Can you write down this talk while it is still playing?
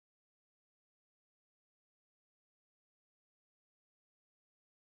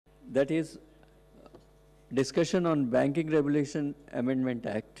that is discussion on Banking Regulation Amendment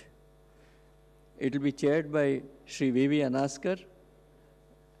Act. It will be chaired by Shri.Vidyadhar Anaskar,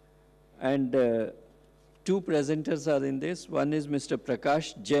 and two presenters are in this. One is Mr.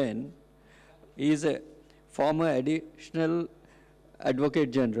 Prakash Jain. He is a former additional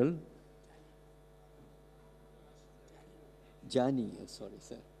Advocate General. Jani, sorry,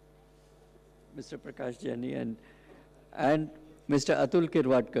 sir. Mr. Prakash Jani and Mr. Atul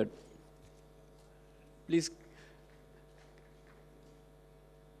Kirwatkar. Please,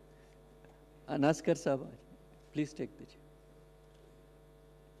 Anaskar Sahab, please take the chair.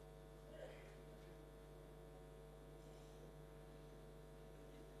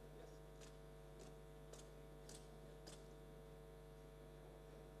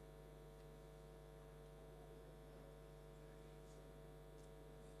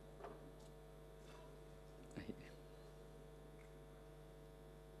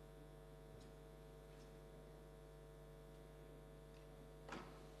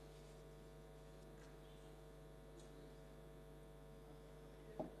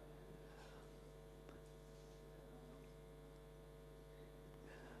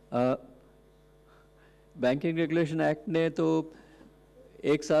 Banking regulation act ने तो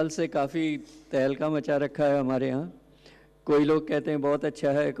एक साल से काफ़ी तहलका मचा रखा है हमारे यहाँ. कोई लोग कहते हैं बहुत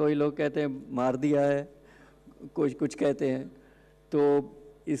अच्छा है, कोई लोग कहते हैं मार दिया है, कुछ कहते हैं. तो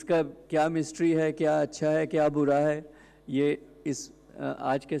इसका क्या मिस्ट्री है, क्या अच्छा है, क्या बुरा है, ये इस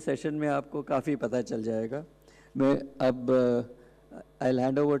आज के सेशन में आपको काफ़ी पता चल जाएगा. मैं अब I will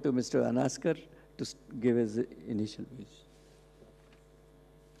hand over to mister Anaskar to give his initial views.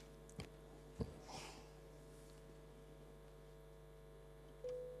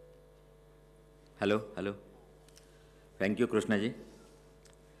 Hello hello, thank you Krishna ji.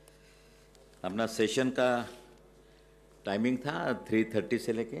 अपना सेशन का टाइमिंग था 3:30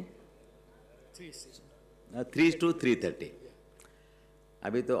 से लेके 3 to 3:30.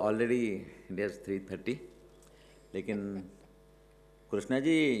 अभी तो ऑलरेडी इट इज 3:30, लेकिन कृष्णा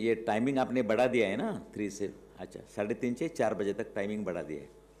जी ये टाइमिंग आपने बढ़ा दिया है ना 3 से, अच्छा 3:30 से 4 बजे तक टाइमिंग बढ़ा दिया है.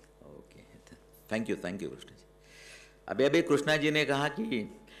 Okay, thank you Krishna ji. अभी कृष्णा जी ने कहा कि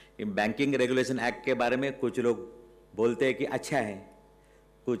बैंकिंग रेगुलेशन एक्ट के बारे में कुछ लोग बोलते हैं कि अच्छा है,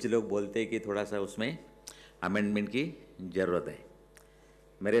 कुछ लोग बोलते हैं कि थोड़ा सा उसमें अमेंडमेंट की ज़रूरत है.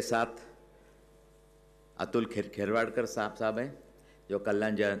 मेरे साथ अतुल खिरवाड़कर साहब हैं जो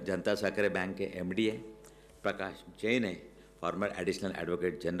कल्याण जनता सहकारी बैंक के एमडी है. प्रकाश जैन है, फॉर्मर एडिशनल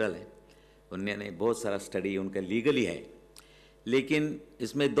एडवोकेट जनरल है. उन्होंने बहुत सारा स्टडी उनका लीगली है, लेकिन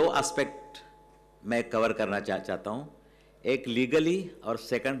इसमें 2 एस्पेक्ट मैं कवर करना चाहता हूँ. एक लीगली और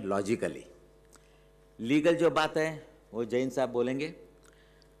सेकंड लॉजिकली. लीगल जो बात है वो जैन साहब बोलेंगे.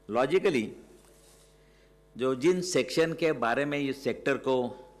 लॉजिकली जो जिन सेक्शन के बारे में इस सेक्टर को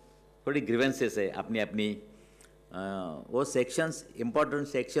थोड़ी ग्रीवेंसेस है अपनी वो सेक्शंस इंपॉर्टेंट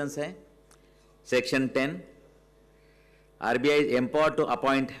सेक्शंस हैं. Section 10, RBI is empowered to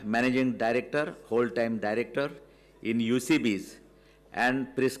appoint managing director, whole time director in UCBs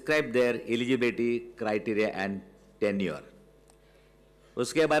and prescribe their eligibility criteria and tenure.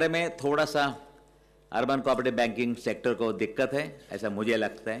 उसके बारे में थोड़ा सा अर्बन कोऑपरेटिव बैंकिंग सेक्टर को दिक्कत है, ऐसा मुझे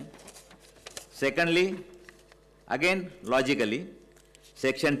लगता है. Secondly, again logically,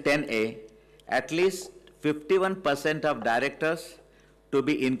 section 10A, at least 51% of directors to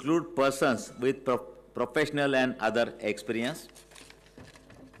be include persons with professional and other experience.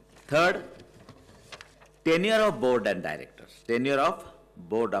 Third, tenure of board and directors. Tenure of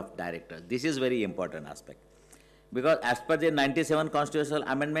board of directors. This is very important aspect. Because as per the 97 constitutional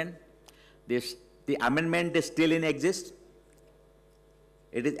amendment, the amendment is still in exist.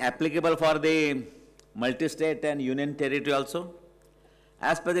 It is applicable for the multi-state and union territory also.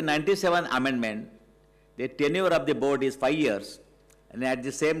 As per the 97 amendment, the tenure of the board is 5 years. And at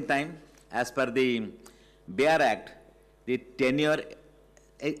the same time, as per the BR Act, the tenure,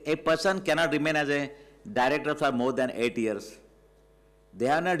 a person cannot remain as a director for more than 8 years. They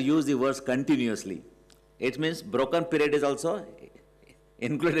have not used the words continuously. It means broken period is also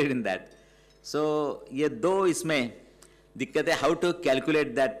included in that. So ये दो इसमें दिक्कत है, how to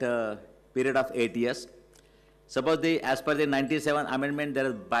calculate that period of 8 years. Suppose as per the 97 amendment, there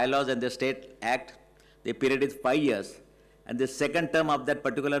are bylaws and the state act, the period is 5 years, and the second term of that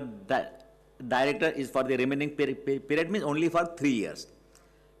particular director is for the remaining period means only for 3 years.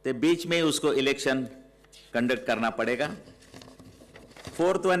 तो बीच में उसको election conduct करना पड़ेगा.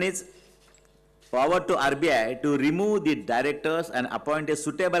 Fourth one is power to RBI to remove the directors and appoint a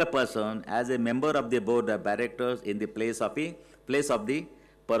suitable person as a member of the board of directors in the place of the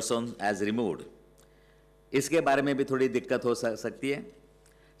person as removed. इसके बारे में भी थोड़ी दिक्कत हो सकती है.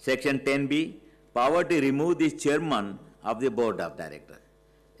 Section 10B, power to remove the chairman of the board of director.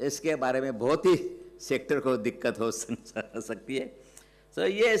 इसके बारे में बहुत ही सेक्टर को दिक्कत हो सकती है. So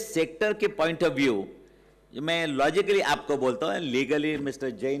ये सेक्टर के पॉइंट ऑफ व्यू मैं लॉजिकली आपको बोलता हूँ. Legally mister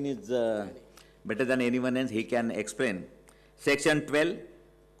Jain is better than anyone else, he can explain. Section 12,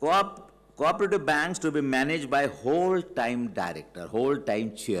 cooperative banks to be managed by whole-time director,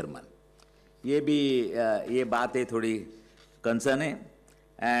 whole-time chairman. ये बात है थोड़ी concern है.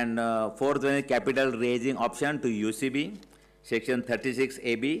 And fourth one is capital raising option to UCB. Section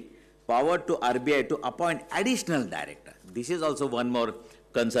 36AB, power to RBI to appoint additional director. This is also one more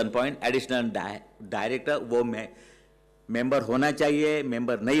concern point. Additional director, वो member होना चाहिए,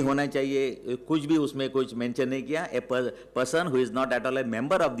 member नहीं होना चाहिए, कुछ भी उसमें कुछ मेंशन नहीं किया. A person who is not at all a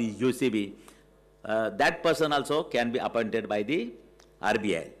member of the UCB, that person also can be appointed by the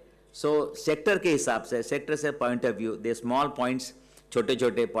RBI. So sector के हिसाब से, सेक्टर से point of view, they small points, छोटे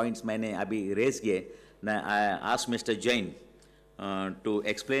छोटे points मैंने अभी raise किए. I asked Mr. Jain to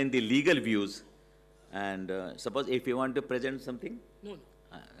explain the legal views, and suppose if you want to present something. No.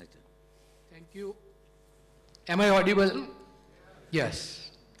 Thank you. Am I audible?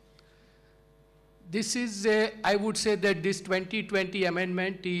 Yes. This is I would say that this 2020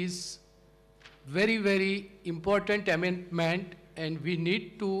 amendment is very, very important amendment, and we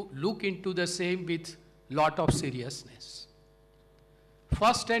need to look into the same with lot of seriousness.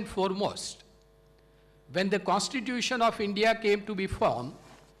 First and foremost, when the Constitution of India came to be formed,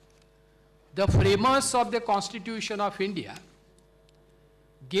 the framers of the Constitution of India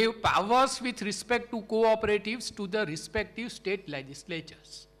gave powers with respect to cooperatives to the respective state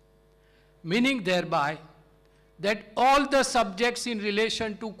legislatures, meaning thereby that all the subjects in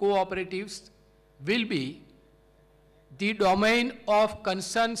relation to cooperatives will be the domain of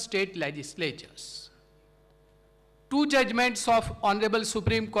concerned state legislatures. Two judgments of Honorable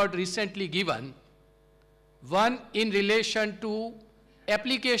Supreme Court recently given, one in relation to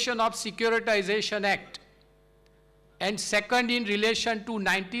application of Securitization Act, and second in relation to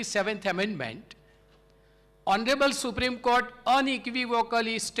 97th Amendment, Honorable Supreme Court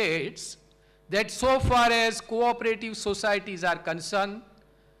unequivocally states that so far as cooperative societies are concerned,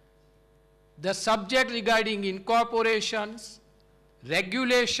 the subject regarding incorporations,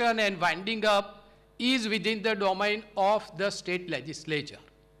 regulation and winding up is within the domain of the state legislature.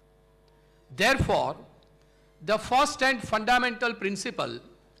 Therefore, the first and fundamental principle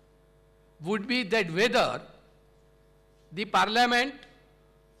would be that whether the Parliament,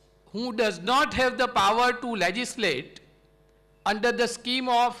 who does not have the power to legislate under the scheme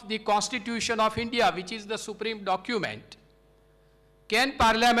of the Constitution of India, which is the supreme document, can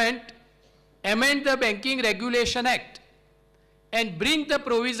Parliament amend the Banking Regulation Act and bring the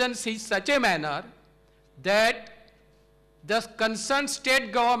provisions in such a manner that the concerned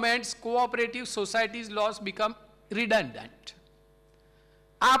state governments, cooperative societies laws become redundant.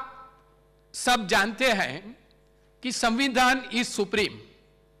 आप सब जानते हैं कि संविधान is supreme.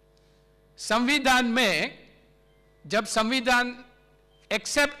 संविधान में जब संविधान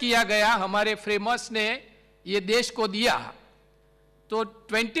एक्सेप्ट किया गया, हमारे फ्रेमर्स ने ये देश को दिया, तो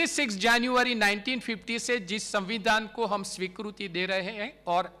 26 जनवरी 1950 से जिस संविधान को हम स्वीकृति दे रहे हैं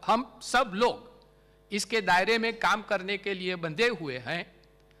और हम सब लोग इसके दायरे में काम करने के लिए बंधे हुए हैं,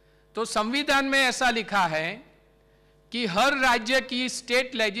 तो संविधान में ऐसा लिखा है कि हर राज्य की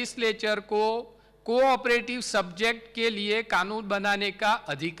स्टेट लेजिस्लेचर को कोऑपरेटिव सब्जेक्ट के लिए कानून बनाने का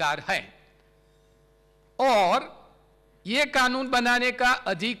अधिकार है, और ये कानून बनाने का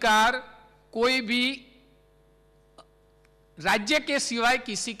अधिकार कोई भी राज्य के सिवाय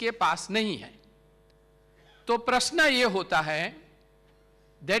किसी के पास नहीं है. तो प्रश्न ये होता है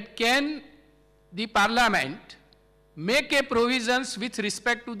that can the Parliament make a provisions with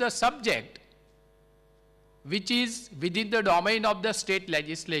respect to the subject which is within the domain of the state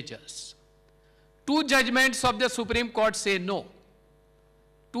legislatures. Two judgments of the Supreme Court say no.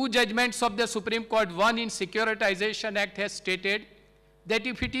 Two judgments of the Supreme Court, one in Securitization Act has stated that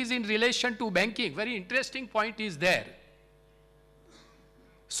if it is in relation to banking, very interesting point is there.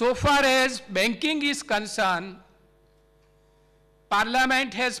 So far as banking is concerned,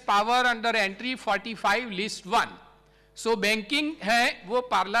 Parliament has power under entry 45 list 1. So banking है वो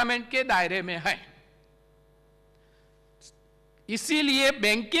Parliament के दायरे में है. इसीलिए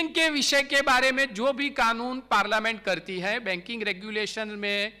banking के विषय के बारे में जो भी कानून पार्लियामेंट करती है, बैंकिंग रेगुलेशन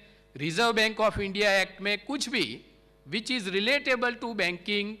में, reserve bank of India act में, कुछ भी which is relatable to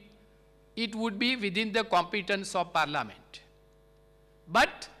banking, it would be within the competence of Parliament.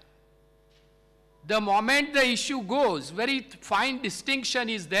 But the moment the issue goes, very fine distinction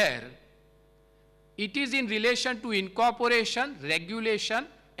is there. It is in relation to incorporation, regulation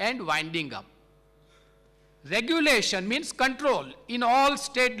and winding up. Regulation means control. In all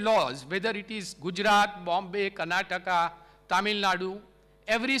state laws, whether it is Gujarat, Bombay, Karnataka, Tamil Nadu,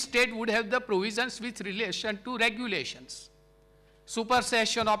 every state would have the provisions with relation to regulations.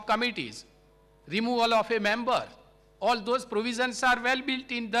 Supersession of committees, removal of a member, all those provisions are well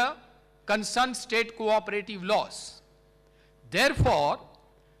built in the concerned state cooperative laws. Therefore,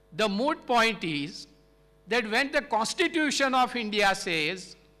 the moot point is that when the Constitution of India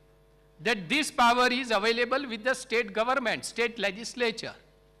says that this power is available with the state government, state legislature,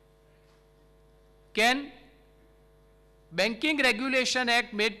 can Banking Regulation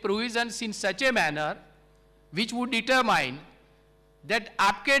Act made provisions in such a manner which would determine that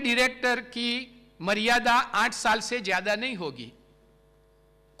आपके director की मर्यादा 8 साल से ज़्यादा नहीं होगी,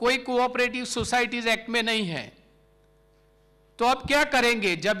 कोई cooperative societies act में नहीं है, तो अब क्या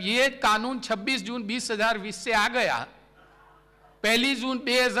करेंगे? जब ये कानून 26 जून 2020 से आ गया, 1 जून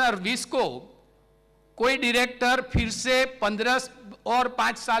 2020 को कोई डायरेक्टर फिर से 15 और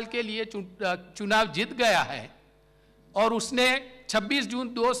 5 साल के लिए चुनाव जीत गया है और उसने 26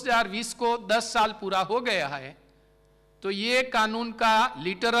 जून 2020 को 10 साल पूरा हो गया है, तो ये कानून का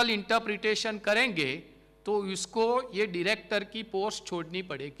लिटरल इंटरप्रिटेशन करेंगे तो इसको ये डायरेक्टर की पोस्ट छोड़नी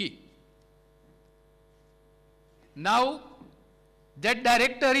पड़ेगी. Now that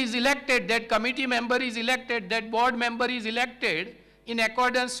director is elected, that committee member is elected, that board member is elected in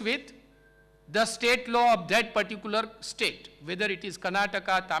accordance with the state law of that particular state, whether it is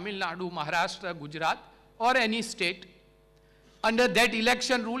Karnataka, Tamil Nadu, Maharashtra, Gujarat, or any state. Under that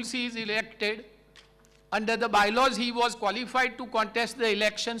election rules he is elected. Under the bylaws he was qualified to contest the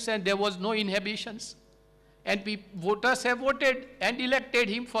elections and there was no inhibitions. And voters have voted and elected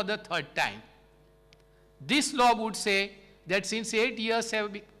him for the 3rd time. This law would say that since 8 years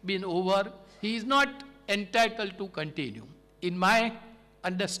have been over, he is not entitled to continue. In my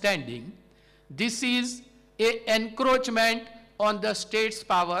understanding, this is an encroachment on the state's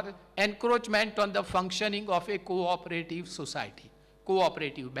power, encroachment on the functioning of a cooperative society,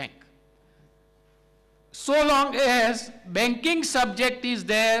 cooperative bank. So long as banking subject is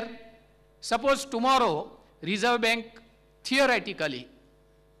there, suppose tomorrow Reserve Bank, theoretically,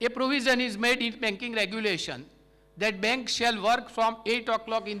 a provision is made in banking regulation that bank shall work from 8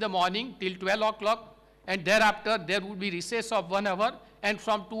 o'clock in the morning till 12 o'clock and thereafter there would be recess of 1 hour and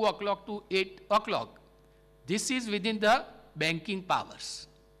from 2 o'clock to 8 o'clock. This is within the banking powers.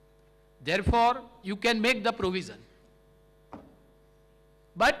 Therefore, you can make the provision.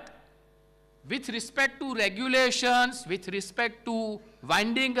 But with respect to regulations, with respect to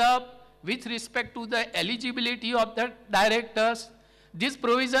winding up, with respect to the eligibility of the directors, these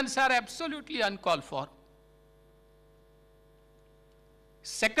provisions are absolutely uncalled for.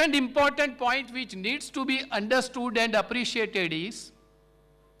 Second important point which needs to be understood and appreciated is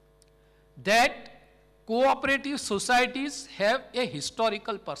that cooperative societies have a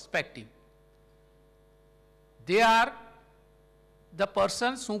historical perspective. They are the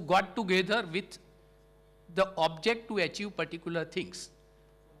persons who got together with the object to achieve particular things.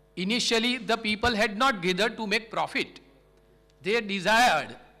 Initially, the people had not gathered to make profit. They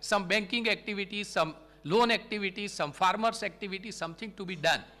desired some banking activities, some loan activities, some farmers activities, something to be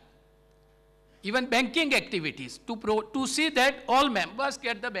done. Even banking activities, to see that all members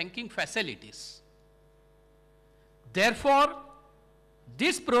get the banking facilities. Therefore,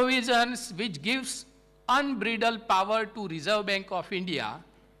 these provisions which gives unbridled power to Reserve Bank of India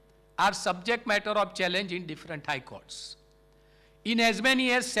are subject matter of challenge in different high courts. In as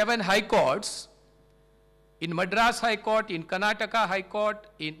many as 7 high courts, in Madras High Court, in Karnataka High Court,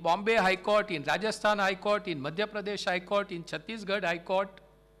 in Bombay High Court, in Rajasthan High Court, in Madhya Pradesh High Court, in Chhattisgarh High Court,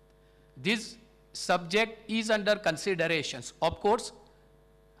 this subject is under considerations. Of course,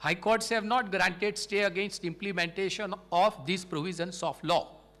 High Courts have not granted stay against implementation of these provisions of law.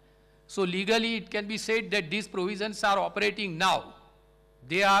 So legally it can be said that these provisions are operating now.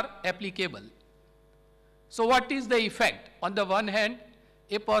 They are applicable. So what is the effect? On the one hand,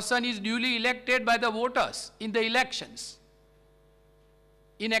 a person is duly elected by the voters in the elections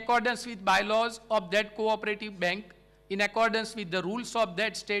in accordance with bylaws of that cooperative bank, in accordance with the rules of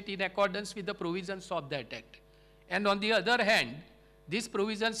that state, in accordance with the provisions of that act. And on the other hand, this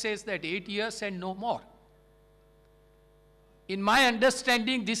provision says that 8 years and no more. In my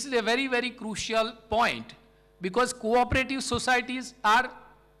understanding, this is a very, very crucial point because cooperative societies are,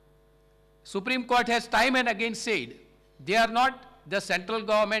 Supreme Court has time and again said, they are not the central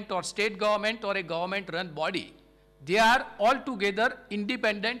government or state government or a government-run body. They are altogether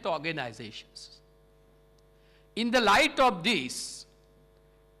independent organizations. In the light of this,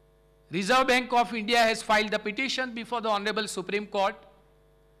 Reserve Bank of India has filed a petition before the Honorable Supreme Court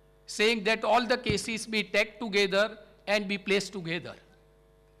saying that all the cases be taken together and be placed together.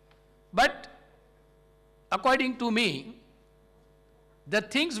 But according to me, the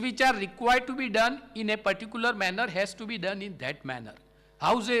things which are required to be done in a particular manner has to be done in that manner.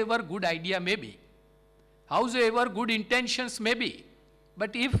 Howsoever good idea may be, howsoever good intentions may be,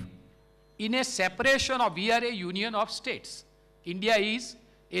 but if in a separation of, we are a union of states. India is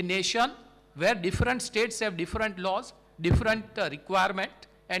a nation where different states have different laws, different requirement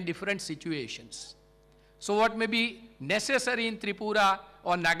and different situations. So what may be necessary in Tripura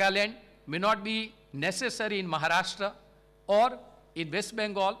or Nagaland may not be necessary in Maharashtra or in West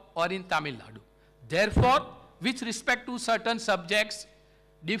Bengal or in Tamil Nadu. Therefore, with respect to certain subjects,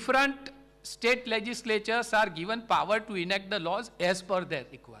 different state legislatures are given power to enact the laws as per their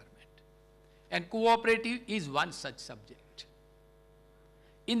requirement. And cooperative is one such subject.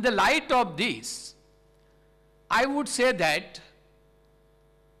 In the light of this, I would say that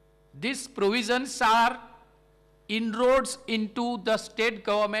these provisions are inroads into the state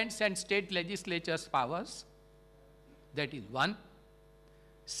governments and state legislatures' powers. That is one.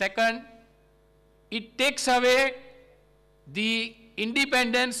 Second, it takes away the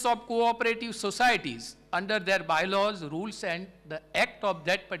independence of cooperative societies under their bylaws, rules, and the act of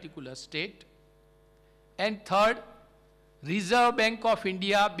that particular state. And third, Reserve Bank of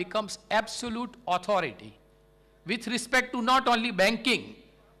India becomes absolute authority with respect to not only banking.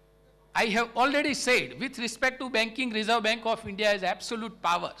 I have already said, with respect to banking, Reserve Bank of India has absolute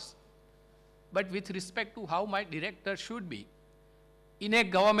powers. But with respect to how my director should be, in a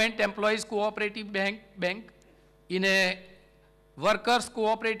government employees cooperative bank, in a workers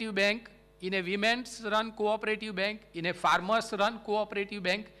cooperative bank, in a women's run cooperative bank, in a farmers run cooperative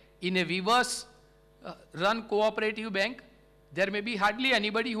bank, in a weavers run cooperative bank, there may be hardly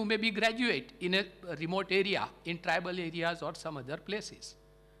anybody who may be graduate in a remote area, in tribal areas or some other places.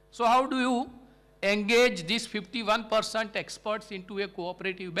 So how do you engage these 51% experts into a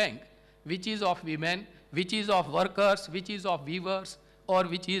cooperative bank, which is of women, which is of workers, which is of weavers, or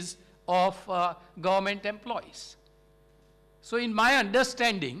which is of government employees? So in my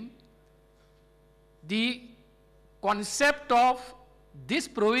understanding, the concept of these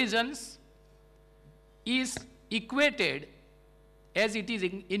provisions is equated, as it is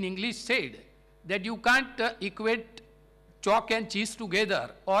in English said, that you can't equate chalk and cheese together,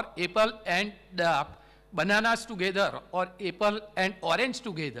 or apple and bananas together, or apple and orange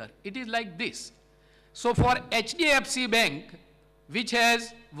together. It is like this. So for HDFC Bank, which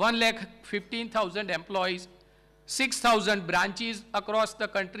has 1,15,000 employees, 6,000 branches across the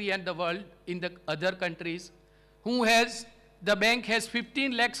country and the world in the other countries, the bank has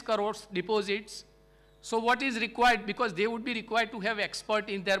 15 lakhs crores deposits. So what is required, because they would be required to have expert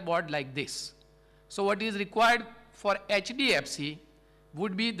in their board like this. So what is required for HDFC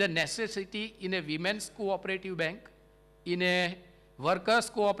would be the necessity in a women's cooperative bank, in a workers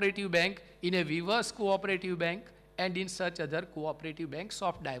cooperative bank, in a weavers cooperative bank, and in such other cooperative banks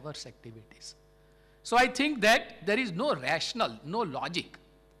of diverse activities. So I think that there is no rational, no logic.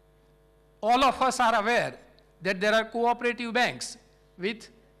 All of us are aware that there are cooperative banks with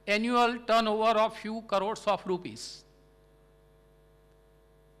annual turnover of few crores of rupees.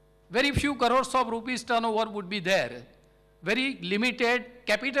 Very few crores of rupees turnover would be there. Very limited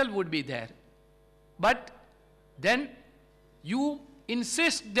capital would be there. But then you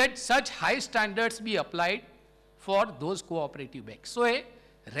insist that such high standards be applied for those cooperative banks. So a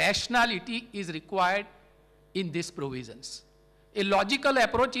rationality is required in these provisions. A logical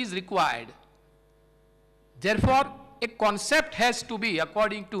approach is required. Therefore, a concept has to be,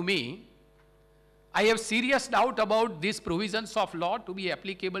 according to me, I have serious doubt about these provisions of law to be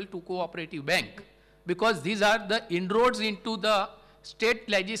applicable to cooperative bank, because these are the inroads into the state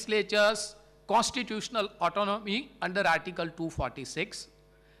legislature's constitutional autonomy under Article 246,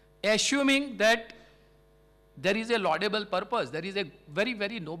 assuming that there is a laudable purpose, there is a very,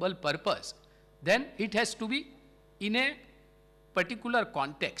 very noble purpose, then it has to be in a particular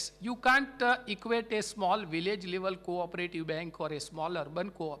context. You can't equate a small village level cooperative bank or a small urban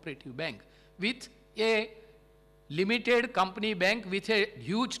cooperative bank with a limited company bank with a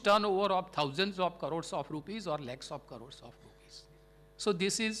huge turnover of thousands of crores of rupees or lakhs of crores of rupees. So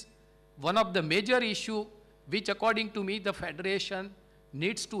this is one of the major issue which, according to me, the Federation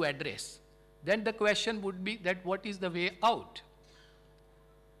needs to address. Then the question would be that what is the way out?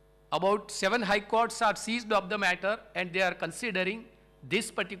 About 7 high courts are seized of the matter, and they are considering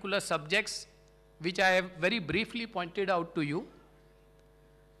these particular subjects, which I have very briefly pointed out to you.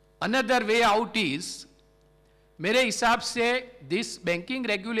 Another way out is, मेरे हिसाब से this Banking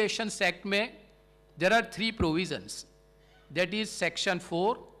Regulations Act में there are 3 provisions. That is Section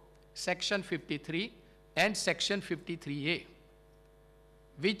 4, Section 53 and Section 53A,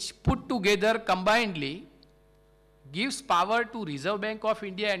 which put together combinedly gives power to Reserve Bank of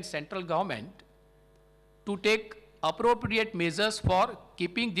India and central government to take appropriate measures for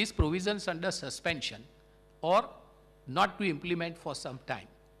keeping these provisions under suspension or not to implement for some time.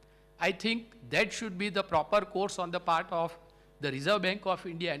 I think that should be the proper course on the part of the Reserve Bank of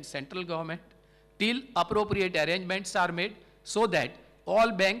India and central government till appropriate arrangements are made so that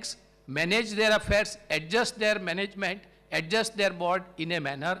all banks manage their affairs, adjust their management, adjust their board in a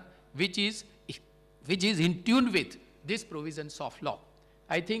manner which is in tune with these provisions of law.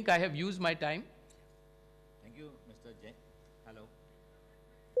 I think I have used my time. Thank you, Mr. Jain. Hello.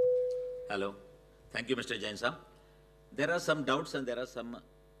 Hello. Thank you, Mr. Jain sir. There are some doubts and there are some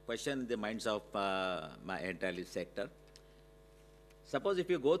questions in the minds of my entire sector. Suppose if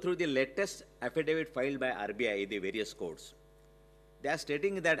you go through the latest affidavit filed by RBI in the various courts, they are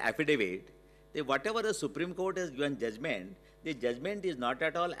stating in that affidavit that whatever the Supreme Court has given judgment, the judgment is not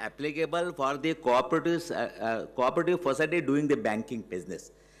at all applicable for the cooperative society doing the banking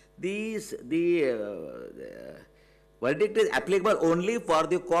business. The verdict is applicable only for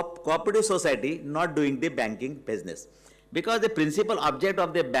the cooperative society not doing the banking business. Because the principal object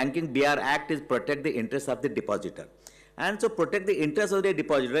of the Banking BR Act is protect the interests of the depositor. And so protect the interests of the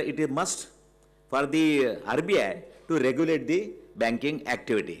depositor, it is must for the RBI to regulate the banking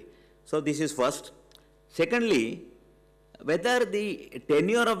activity. So this is first. Secondly, whether the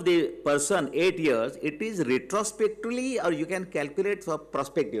tenure of the person 8 years, it is retrospectively or you can calculate for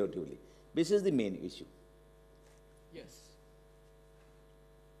prospectively. This is the main issue. Yes.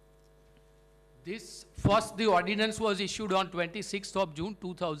 This first, the ordinance was issued on 26th of June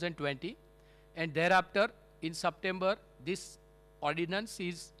 2020, and thereafter in September this ordinance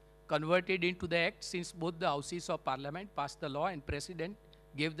is converted into the act since both the houses of parliament passed the law and President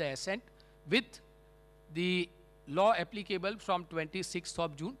gave the assent with the law applicable from 26th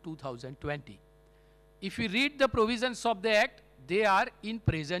of June 2020. If we read the provisions of the act, they are in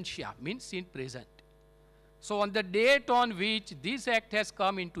presentia, means in present. So on the date on which this act has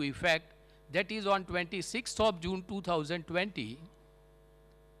come into effect, that is on 26th of June 2020,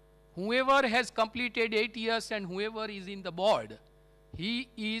 whoever has completed 8 years and whoever is in the board, he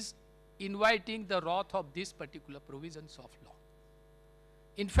is inviting the wrath of these particular provisions of law.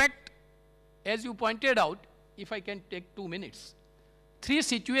 In fact, as you pointed out, if I can take 2 minutes, 3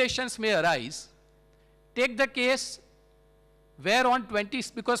 situations may arise. Take the case where on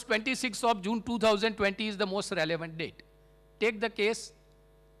because 26th of June 2020 is the most relevant date. Take the case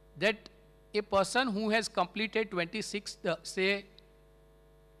that a person who has completed 10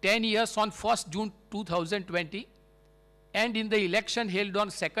 years on 1st June 2020 and in the election held on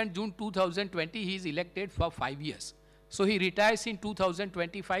 2nd June 2020, he is elected for 5 years. So he retires in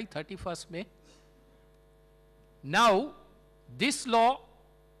 2025, 31st May. Now, this law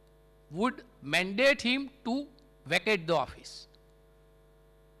would mandate him to vacate the office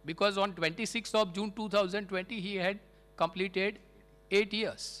because on 26th of June 2020, he had completed 8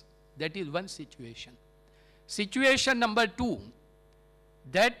 years. That is one situation. Situation number 2,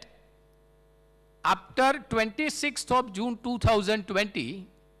 that after 26th of June 2020,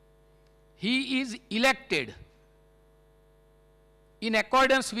 he is elected in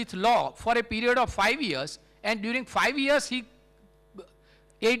accordance with law for a period of 5 years, and during 5 years,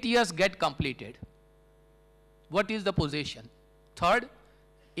 8 years get completed. What is the position? Third,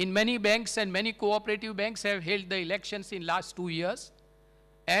 in many banks and many cooperative banks have held the elections in last 2 years,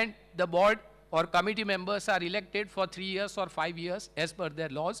 and the board or committee members are elected for 3 years or 5 years as per their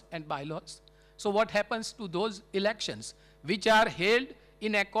laws and bylaws. So what happens to those elections which are held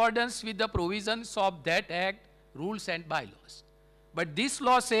in accordance with the provisions of that act, rules and bylaws? But this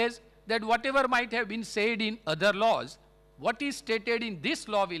law says that whatever might have been said in other laws, what is stated in this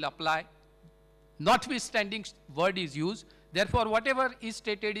law will apply, notwithstanding word is used. Therefore, whatever is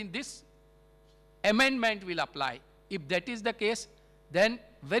stated in this amendment will apply. If that is the case, then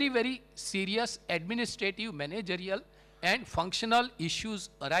very, very serious administrative, managerial and functional issues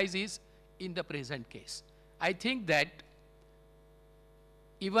arises in the present case. I think that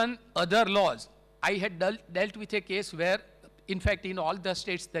even other laws, I had dealt with a case where, in fact, in all the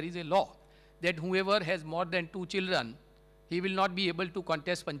states there is a law that whoever has more than 2 children, he will not be able to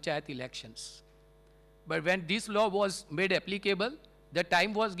contest panchayat elections. But when this law was made applicable, the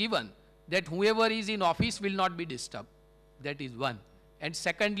time was given that whoever is in office will not be disturbed. That is one. And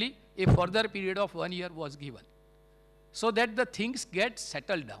secondly, a further period of 1 year was given, so that the things get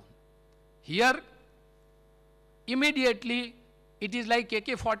settled down. Here, immediately, it is like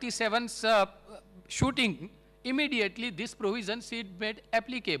AK-47's shooting immediately this provision is made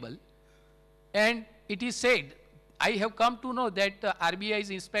applicable. And it is said, I have come to know that RBI's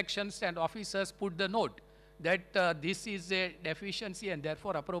inspections and officers put the note that this is a deficiency and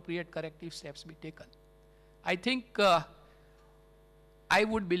therefore appropriate corrective steps be taken. I think I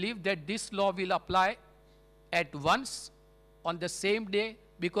would believe that this law will apply at once on the same day,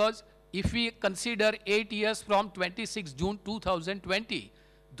 because if we consider 8 years from 26 June 2020,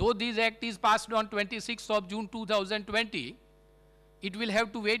 though this act is passed on 26th of June 2020, it will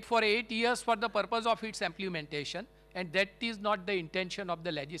have to wait for 8 years for the purpose of its implementation, and that is not the intention of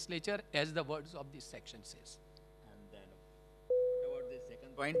the legislature, as the words of this section says. And then, what about the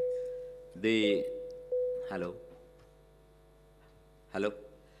second point? The, hello? Hello?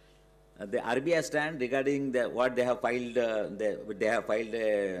 The RBI stand regarding what they have filed, they have filed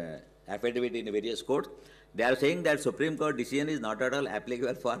affidavit in various courts. They are saying that Supreme Court decision is not at all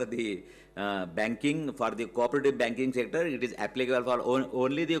applicable for the banking, for the cooperative banking sector. It is applicable for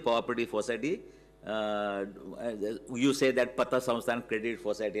only the cooperative society. You say that Pata Samsthan Credit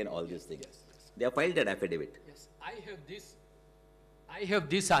Society and all these things. Yes. They have filed that affidavit. Yes, I have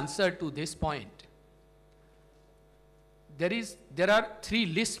this answer to this point. There are 3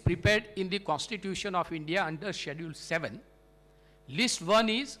 lists prepared in the Constitution of India under Schedule 7. List 1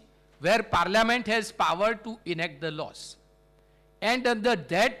 is where Parliament has power to enact the laws. And under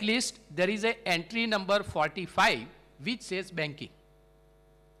that list, there is an entry number 45, which says banking.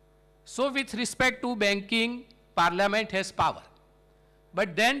 So with respect to banking, Parliament has power.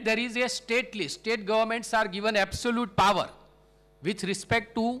 But then there is a state list. State governments are given absolute power with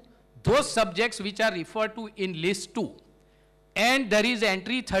respect to those subjects which are referred to in list 2. And there is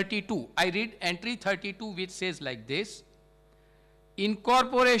entry 32. I read entry 32, which says like this: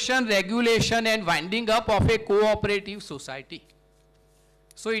 incorporation, regulation and winding up of a cooperative society.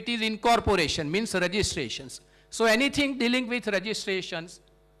 So it is incorporation, means registrations. So anything dealing with registrations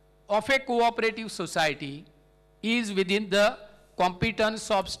of a cooperative society is within the competence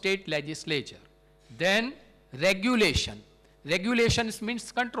of state legislature. Then regulation. Regulations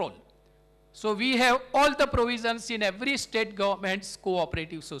means control. So we have all the provisions in every state government's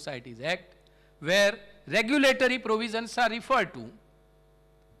Cooperative Societies Act where regulatory provisions are referred to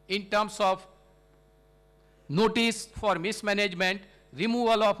in terms of notice for mismanagement,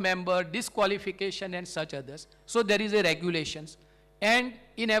 removal of member, disqualification and such others. So there is a regulations. And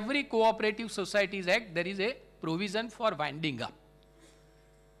in every Cooperative Societies Act, there is a provision for winding up.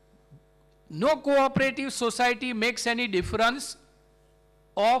 No cooperative society makes any difference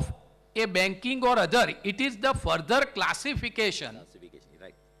of a banking or other. It is the further classification.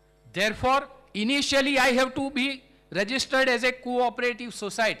 Right. Therefore, initially I have to be registered as a cooperative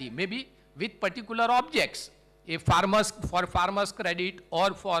society, maybe with particular objects, a for farmers credit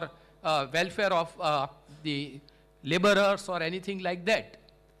or for welfare of the laborers or anything like that.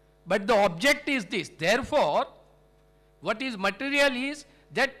 But the object is this. Therefore, what is material is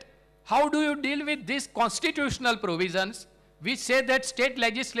that how do you deal with these constitutional provisions which say that state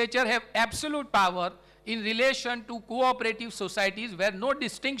legislature have absolute power in relation to cooperative societies where no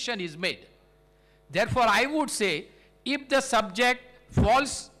distinction is made. Therefore, I would say if the subject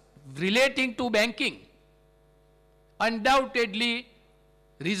falls relating to banking, undoubtedly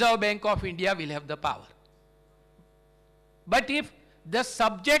Reserve Bank of India will have the power. But if the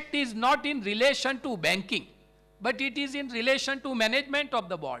subject is not in relation to banking, but it is in relation to management of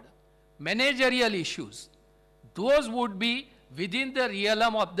the board, managerial issues, those would be within the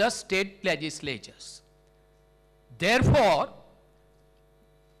realm of the state legislatures. Therefore,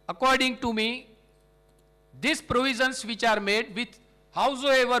 according to me, these provisions which are made with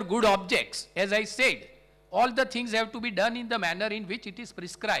howsoever good objects, as I said, all the things have to be done in the manner in which it is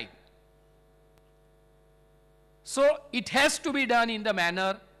prescribed. So it has to be done in the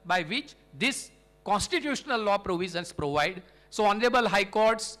manner by which this constitutional law provisions provide. So Honorable High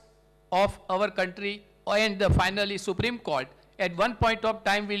Courts of our country and finally Supreme Court at one point of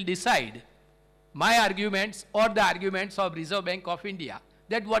time will decide my arguments or the arguments of Reserve Bank of India,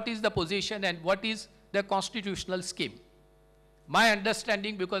 that what is the position and what is the constitutional scheme. My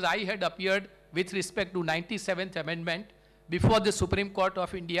understanding, because I had appeared with respect to 97th Amendment before the Supreme Court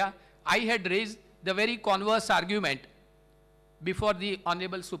of India, I had raised the very converse argument before the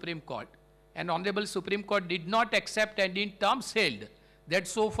Honorable Supreme Court. And Honorable Supreme Court did not accept and in terms held that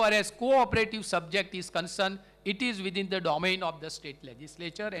so far as cooperative subject is concerned, it is within the domain of the state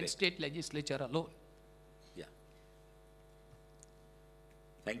legislature and state legislature alone. Yeah.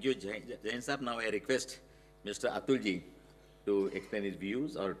 Thank you, Jain Sahab. Now I request Mr. Atulji to explain his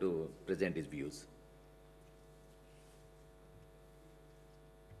views or to present his views.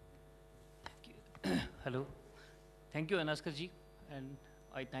 Hello. Thank you, Anaskar ji, and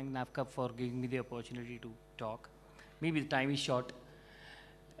I thank Nafcub for giving me the opportunity to talk. Maybe the time is short.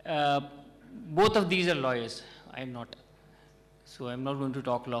 Both of these are lawyers. I am not. So I'm not going to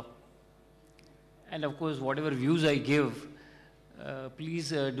talk law. And of course, whatever views I give, please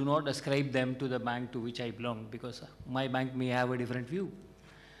do not ascribe them to the bank to which I belong, because my bank may have a different view.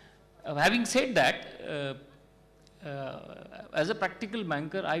 Having said that, as a practical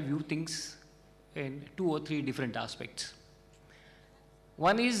banker, I view things in 2 or 3 different aspects.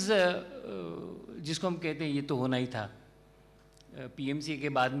 One is, जिसको हम कहते हैं ये तो होना ही था, PMC के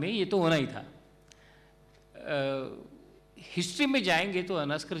बाद में ये तो होना ही था. हिस्ट्री में जाएंगे तो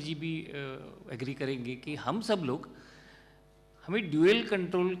अनास्कर जी भी एग्री करेंगे कि हम सब लोग, हमें ड्यूअल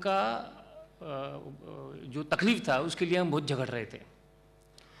कंट्रोल का जो तकलीफ था उसके लिए हम बहुत झगड़ रहे थे.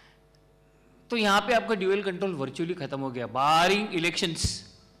 तो यहाँ पे आपका ड्यूअल कंट्रोल वर्चुअली खत्म हो गया. बारिंग elections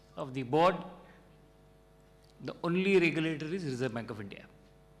of the board, the only regulator is reserve bank of India,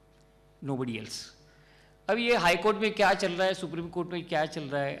 nobody else. अब ये हाई कोर्ट में क्या चल रहा है, सुप्रीम कोर्ट में क्या चल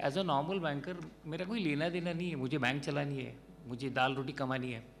रहा है, एज अ नॉर्मल बैंकर मेरा कोई लेना देना नहीं है. मुझे बैंक चलानी है, मुझे दाल रोटी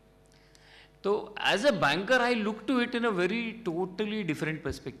कमानी है. तो as a banker I look to it in a very totally different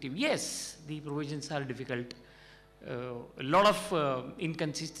perspective. Yes, the provisions are difficult. A lot of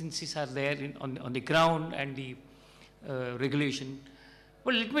inconsistencies are there on the ground and the regulation.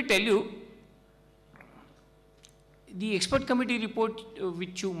 But let me tell you, the expert committee report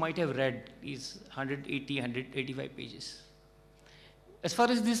which you might have read is 180, 185 pages. As far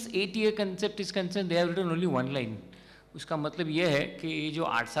as this 8-year concept is concerned, they have written only one line. उसका मतलब ये है कि ये जो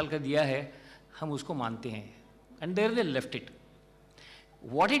 8 साल का दिया है हम उसको मानते हैं. And there they left it.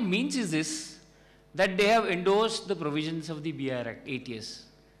 What it means is this, that they have endorsed the provisions of the BIR Act, 8 years.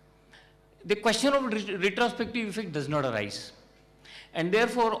 The question of retrospective effect does not arise. And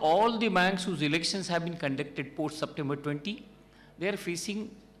therefore, all the banks whose elections have been conducted post September 20, they are facing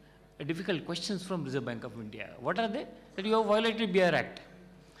difficult questions from Reserve Bank of India. What are they? That you have violated BIR Act.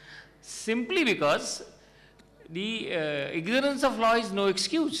 Simply because the ignorance of law is no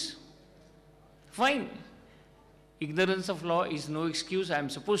excuse. Fine. Ignorance of law is no excuse. I am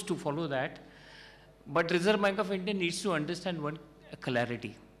supposed to follow that. But Reserve Bank of India needs to understand one clarity.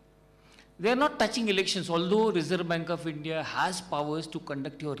 They are not touching elections, although Reserve Bank of India has powers to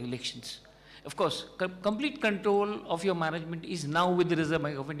conduct your elections. Of course, complete control of your management is now with the Reserve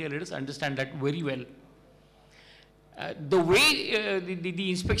Bank of India. Let us understand that very well. The way the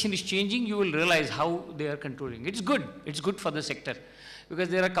inspection is changing, you will realize how they are controlling. It's good. It's good for the sector, because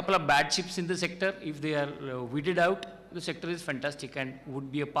there are a couple of bad chips in the sector. If they are weeded out, the sector is fantastic and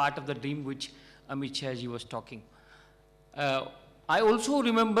would be a part of the dream which Amit Shahji was talking. I also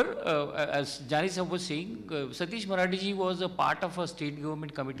remember, as Jani sir was saying, Satish Marathi ji was a part of a state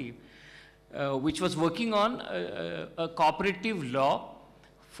government committee which was working on a cooperative law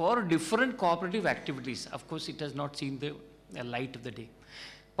for different cooperative activities. Of course, it has not seen the light of the day.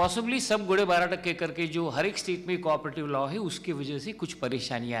 Possibly सब गुड़े 12% करके जो हर एक state में cooperative law है उसकी वजह से कुछ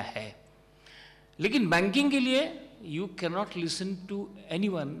परेशानियां हैं. लेकिन बैंकिंग के लिए you cannot listen to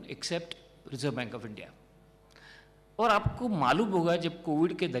anyone except reserve bank of India. और आपको मालूम होगा जब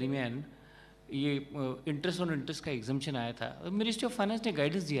कोविड के दरमियान ये इंटरेस्ट ऑन इंटरेस्ट का एग्जम्पशन आया था, मिनिस्ट्री ऑफ फाइनेंस ने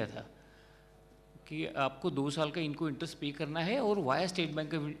गाइडेंस दिया था कि आपको 2 साल का इनको इंटरेस्ट पे करना है और via state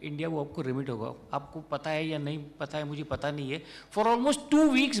bank of India वो आपको रिमिट होगा. आपको पता है या नहीं पता है, मुझे पता नहीं है. For almost 2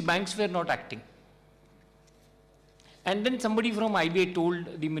 weeks banks were not acting. And then somebody from IBI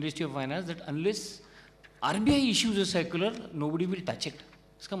told the Ministry of Finance that unless RBI issues a circular, nobody will touch it.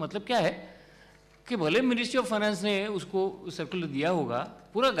 इसका मतलब क्या है कि भले मिनिस्ट्री ऑफ फाइनेंस ने उसको सर्कुलर दिया होगा,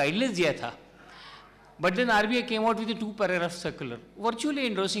 पूरा गाइडलाइंस दिया था, but then RBI came out with a 2-paragraph circular virtually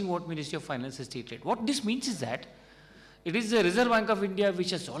endorsing what Ministry of Finance has stated. What this means is that it is the Reserve Bank of India which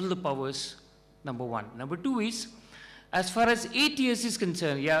has all the powers, number one. Number two is, as far as 8 years is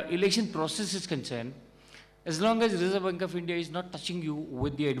concerned, election process is concerned, as long as Reserve Bank of India is not touching you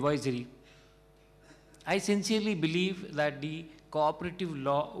with the advisory, I sincerely believe that the cooperative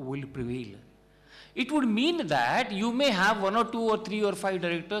law will prevail. It would mean that you may have 1 or 2 or 3 or 5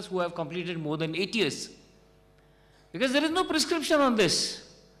 directors who have completed more than 8 years. Because there is no prescription on this,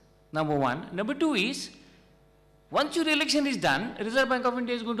 number one. Number two is, once your election is done, Reserve Bank of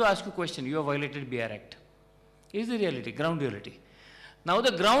India is going to ask you a question. You have violated BIR Act. Is the reality, ground reality. Now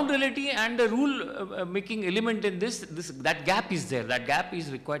the ground reality and the rule making element in that gap is there. That gap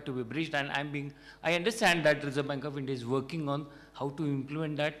is required to be bridged, and I understand that Reserve Bank of India is working on how to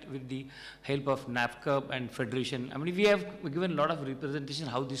implement that with the help of Nafcub and Federation. I mean, we have given a lot of representation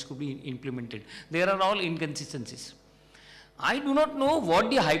how this could be implemented. There are all inconsistencies. I do not know what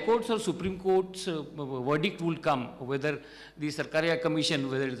the High Court's or Supreme Court's verdict will come, whether the Sarkaria Commission,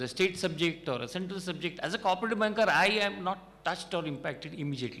 whether it's a state subject or a central subject. As a cooperative banker, I am not touched or impacted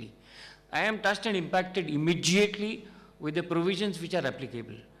immediately. I am touched and impacted immediately with the provisions which are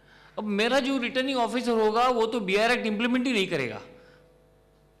applicable. अब मेरा जो returning officer होगा वो तो BR act implement ही नहीं करेगा.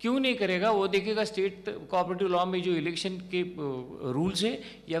 क्यों नहीं करेगा? वो देखेगा स्टेट कोऑपरेटिव लॉ में जो इलेक्शन के रूल्स है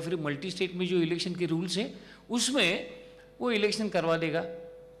या फिर मल्टी स्टेट में जो इलेक्शन के रूल्स है उसमें वो इलेक्शन करवा देगा.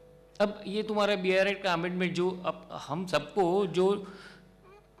 अब ये तुम्हारा BR एक्ट का अमेंडमेंट जो अब हम सबको जो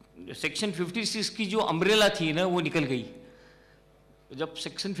सेक्शन 56 की जो अम्ब्रेला थी ना वो निकल गई. जब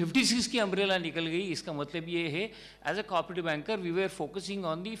सेक्शन 56 की अम्ब्रेला निकल गई इसका मतलब ये है as a cooperative banker we were focusing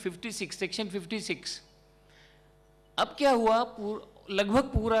on the 56 section 56. अब क्या हुआ? लगभग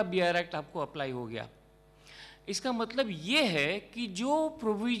पूरा BR एक्ट आपको अप्लाई हो गया. इसका मतलब ये है कि जो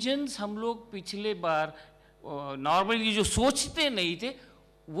प्रोविजंस हम लोग पिछले बार नॉर्मली जो सोचते नहीं थे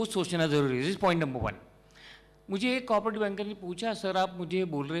वो सोचना जरूरी है. This point number 1. मुझे एक कोऑपरेटिव बैंकर ने पूछा, सर आप मुझे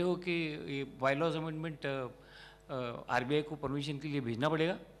बोल रहे हो कि ये बायलॉज अमेंडमेंट RBI को परमिशन के लिए भेजना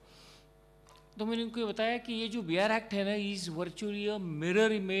पड़ेगा? तो मैंने उनको बताया कि ये जो BR एक्ट है ना is virtually a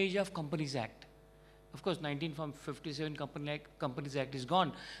mirror image of companies act. Of course, 1957 Companies Act is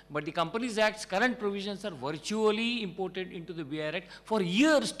gone, but the Companies Act's current provisions are virtually imported into the BR Act for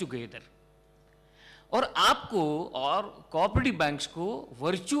years together. और आपको और cooperative banks को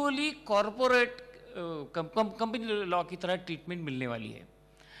virtually corporate company law की तरह treatment मिलने वाली है.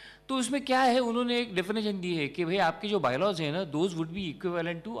 तो उसमें क्या है, उन्होंने एक डेफिनेशन दी है कि भाई आपके जो बायलॉज हैं ना those would be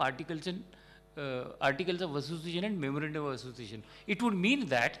equivalent to articles of association and memorandum of association. It would mean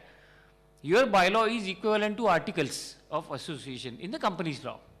that your bylaw is equivalent to articles of association in the company's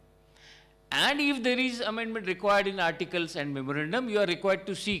law. And if there is amendment required in articles and memorandum, you are required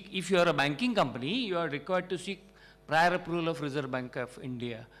to seek, if you are a banking company, you are required to seek prior approval of Reserve Bank of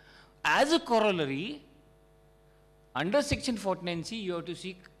India. As a corollary, under section 49C, you have to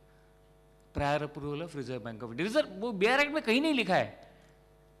seek prior approval of Reserve Bank of India. वो BR Act में कहीं नहीं लिखा है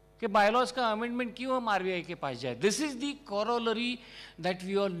कि bylaws का amendment क्यों हम RBI के पास जाए. This is the corollary that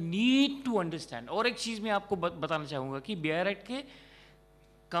we all need to understand. और एक चीज़ मैं आपको बताना चाहूँगा कि BR एक्ट के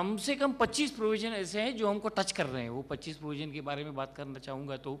कम से कम 25 प्रोविजन ऐसे हैं जो हमको टच कर रहे हैं. वो 25 प्रोविजन के बारे में बात करना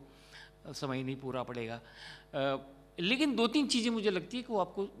चाहूँगा तो समय नहीं पूरा पड़ेगा. लेकिन 2-3 चीज़ें मुझे लगती है कि वो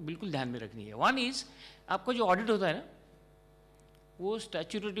आपको बिल्कुल ध्यान में रखनी है. वन इज़ आपका जो ऑडिट होता है ना वो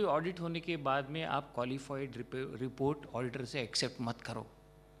स्टैट्यूटरी ऑडिट होने के बाद में आप क्वालिफाइड रिपोर्ट ऑडिटर से एक्सेप्ट मत करो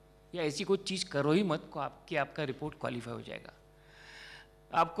या ऐसी कोई चीज़ करो ही मत को कि आपका रिपोर्ट क्वालिफाई हो जाएगा.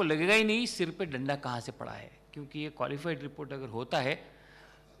 आपको लगेगा ही नहीं सिर पे डंडा कहाँ से पड़ा है, क्योंकि ये क्वालिफाइड रिपोर्ट अगर होता है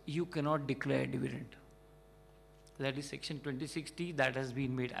you can not declare dividend. That is section 2060 that has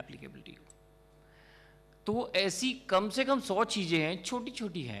been made applicable to you. तो ऐसी कम से कम 100 चीज़ें हैं, छोटी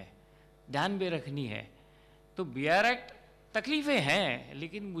छोटी हैं, ध्यान में रखनी है. तो BR एक्ट तकलीफ़ें हैं,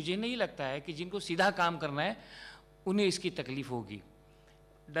 लेकिन मुझे नहीं लगता है कि जिनको सीधा काम करना है उन्हें इसकी तकलीफ़ होगी.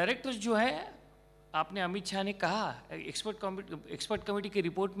 डायरेक्टर्स जो है, आपने अमित शाह ने कहा एक्सपर्ट कमेटी की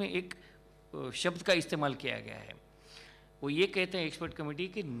रिपोर्ट में एक शब्द का इस्तेमाल किया गया है. वो ये कहते हैं एक्सपर्ट कमेटी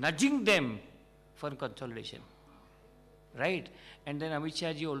कि nudging them for consolidation, right. And then Amit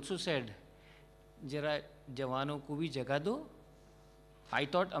Shah ji also said जरा जवानों को भी जगा दो. I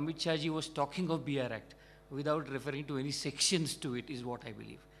thought Amit Shah ji was talking of BR act without referring to any sections to it is what I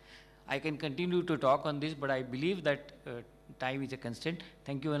believe. I can continue to talk on this, but I believe that time is a constraint.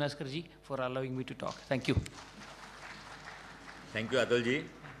 Thank you, Anaskar ji, for allowing me to talk. Thank you. Thank you, Atul ji.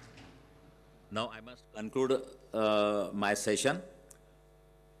 Now I must conclude my session.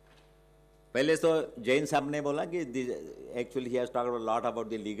 पहले तो जैन साहब ने बोला कि actually he has talked a lot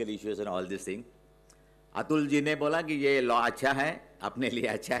about the legal issues and all these things. Atul ji ने बोला कि ये लॉ अच्छा है, अपने लिए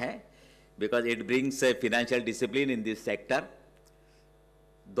अच्छा है, because it brings a financial discipline in this sector.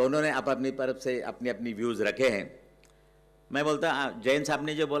 दोनों ने अपनी तरफ से अपनी अपनी व्यूज़ रखे हैं. मैं बोलता जैन साहब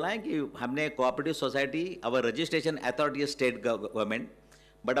ने जो बोला है कि हमने cooperative society, our registration authority state government,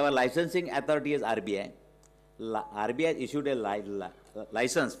 but our licensing authority is RBI. RBI issued A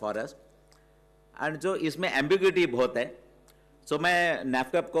licence for us, and जो इसमें एम्बिग्यूटी बहुत है. सो मैं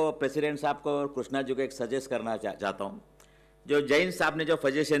NAFCUB को, प्रेसिडेंट साहब को, कृष्णा जी को एक सजेस्ट करना चाहता हूँ. जो जैन साहब ने जो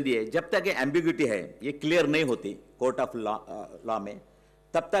सजेशन दिए, जब तक ये एम्बिग्यूटी है, ये क्लियर नहीं होती कोर्ट ऑफ लॉ में,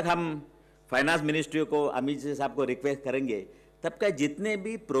 तब तक हम फाइनेंस मिनिस्ट्री को, अमित जी साहब को रिक्वेस्ट करेंगे तब तक जितने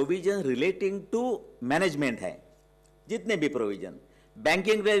भी प्रोविजन रिलेटिंग टू मैनेजमेंट है, जितने भी provision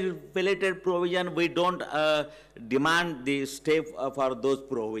banking related provision, we don't demand the stay for those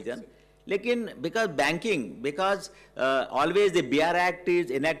provision. लेकिन because always the BR Act is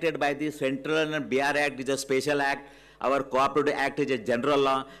enacted by the central and BR Act is a special act. Our Cooperative Act is a general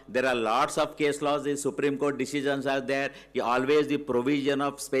law. There are lots of case laws. The Supreme Court decisions are there. Always the provision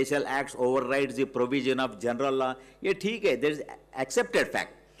of special acts overrides the provision of general law. ये ठीक है, there is accepted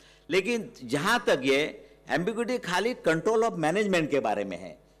fact. लेकिन जहाँ तक ये ambiguity खाली control of management के बारे में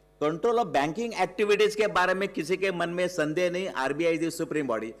है, कंट्रोल ऑफ बैंकिंग एक्टिविटीज के बारे में किसी के मन में संदेह नहीं. RBI is the supreme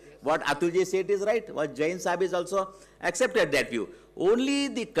body. What Atul ji said is right. What Jain साहब is also accepted that view. Only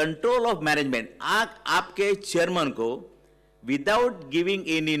the control of management. आपके चेयरमैन को without giving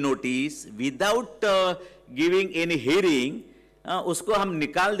any notice, without giving any hearing, उसको हम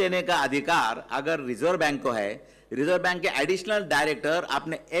निकाल देने का अधिकार अगर रिजर्व बैंक को है. रिजर्व बैंक के एडिशनल डायरेक्टर,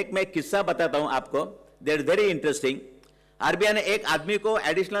 आपने एक मैं किस्सा बताता हूं आपको, that is very interesting. RBI ने एक आदमी को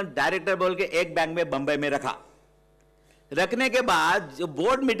एडिशनल डायरेक्टर बोल के एक बैंक में बंबई में रखा. रखने के बाद जो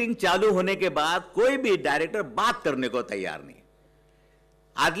बोर्ड मीटिंग चालू होने के बाद कोई भी डायरेक्टर बात करने को तैयार नहीं.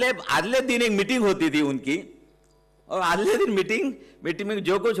 आदले दिन एक मीटिंग होती थी उनकी, और आदले दिन मीटिंग में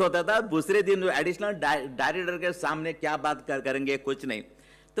जो कुछ होता था, दूसरे दिन एडिशनल डायरेक्टर के सामने क्या बात करेंगे, कुछ नहीं.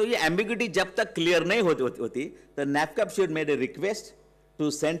 तो ये एम्बिग्यूटी जब तक क्लियर नहीं होती तो नैफकब should made a request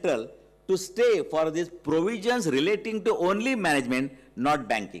to central to stay for these provisions relating to only management, not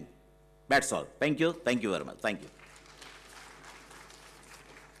banking. That's all. Thank you. Thank you very much. Thank you.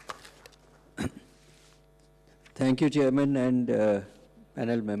 Thank you, Chairman and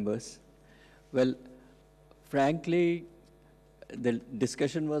panel members. Well, frankly, the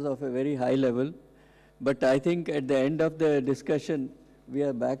discussion was of a very high level, but I think at the end of the discussion, we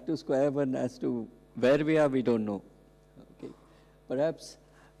are back to square one as to where we are, we don't know. Okay. Perhaps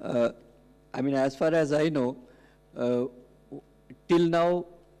I mean, as far as I know, till now,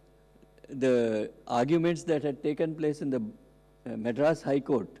 the arguments that had taken place in the Madras High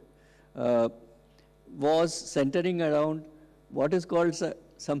Court was centering around what is called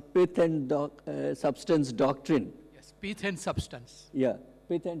some pith and substance doctrine. Yes, pith and substance. Yeah,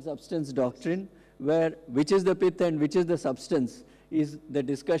 pith and substance doctrine, where which is the pith and which is the substance is the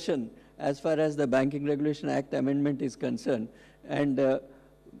discussion as far as the Banking Regulation Act amendment is concerned. And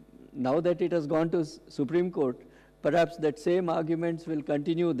now that it has gone to Supreme Court, perhaps that same arguments will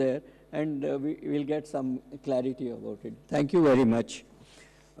continue there, and we will get some clarity about it. Thank you very much.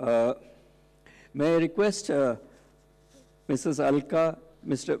 May I request Mrs. Alka,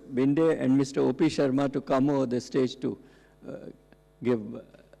 Mr. Binde, and Mr. O.P. Sharma to come over the stage to give.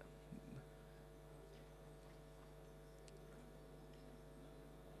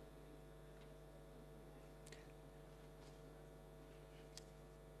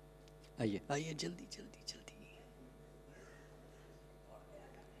 आइए जल्दी जल्दी जल्दी.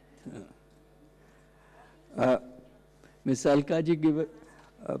 Ms. Alka ji give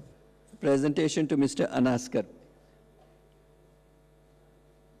a presentation to Mr. Anaskar.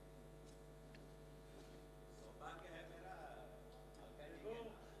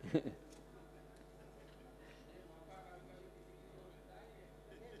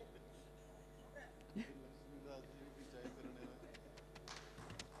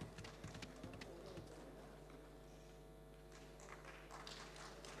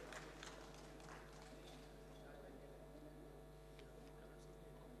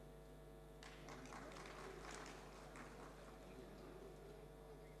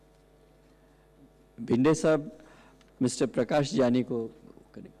 Bhinde साहब mister प्रकाश जानी को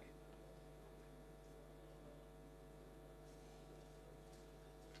करेंगे.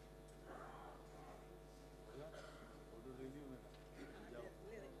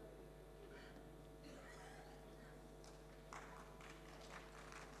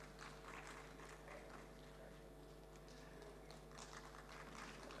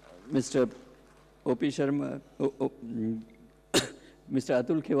 Mister O.P. Sharma, mister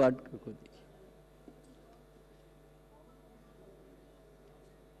Atul खेवाड़ को दीजिए.